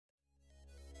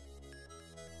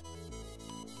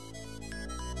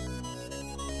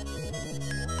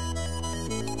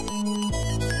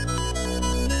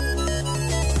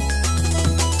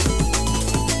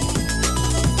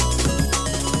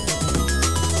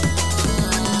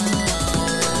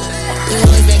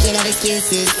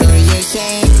excuses for your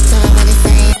shame, so I wanna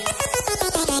say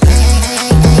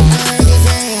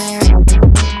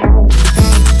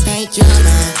hey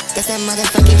drama, that's that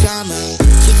motherfucking drama.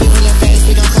 Keep you in your face,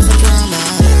 we gon' cause some drama.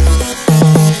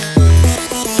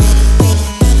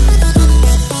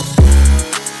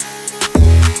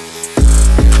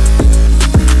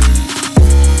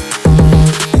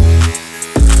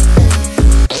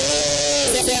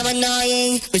 I'm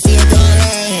annoying, but she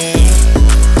adoring.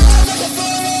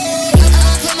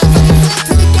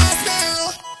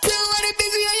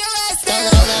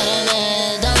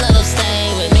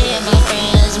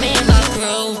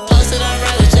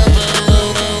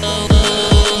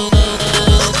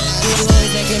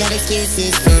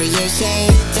 Excuses for your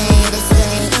shame,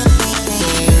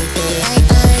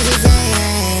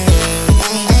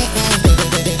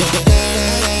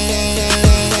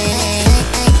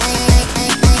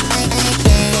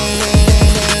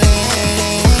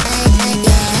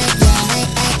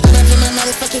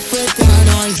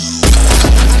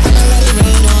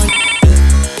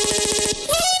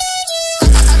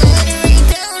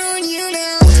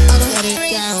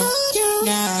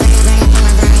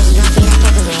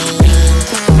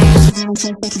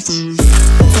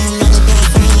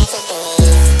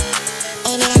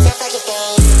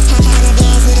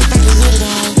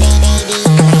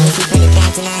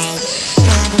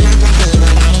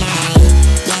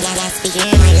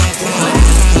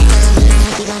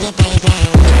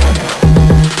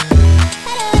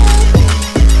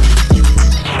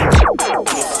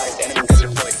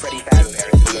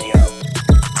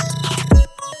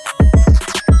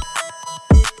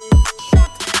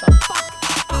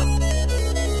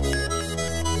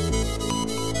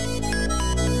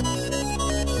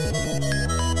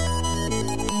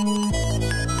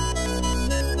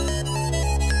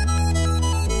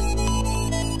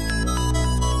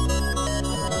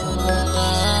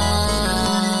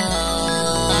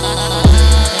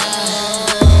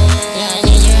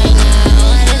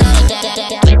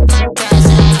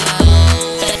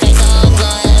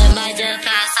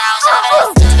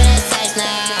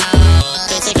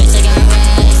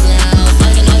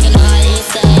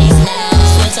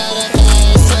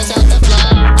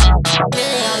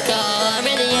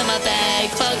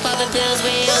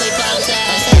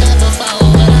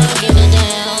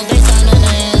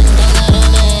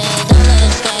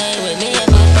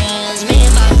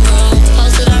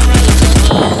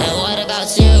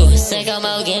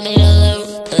 give me the loot.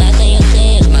 Last thing you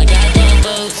see is my goddamn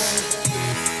boots.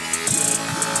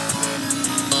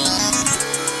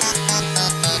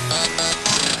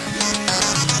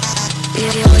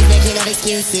 You're always making up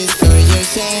excuses for your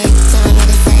shame, so I'm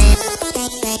gonna say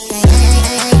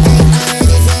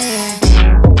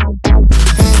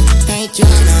hey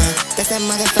drama, that's that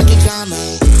motherfucking drama.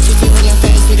 Keep you in your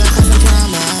face, we gon' cause some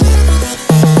drama.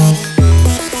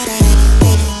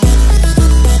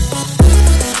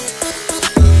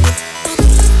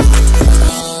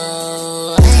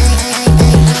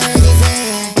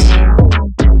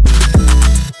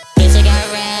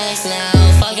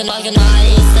 Fucking all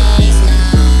these things now.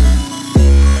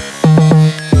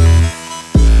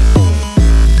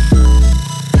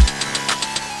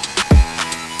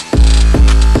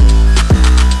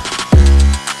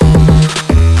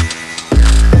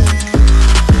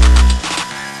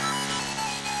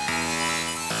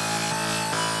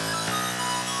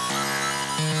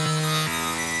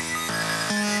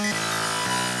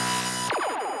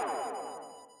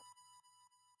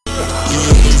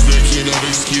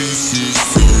 Excuses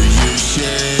for your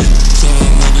shame, so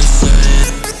I'm gonna say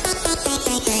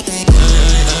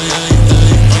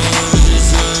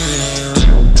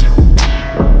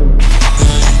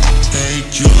hey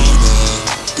drama,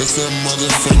 that's that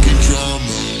motherfucking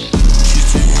drama.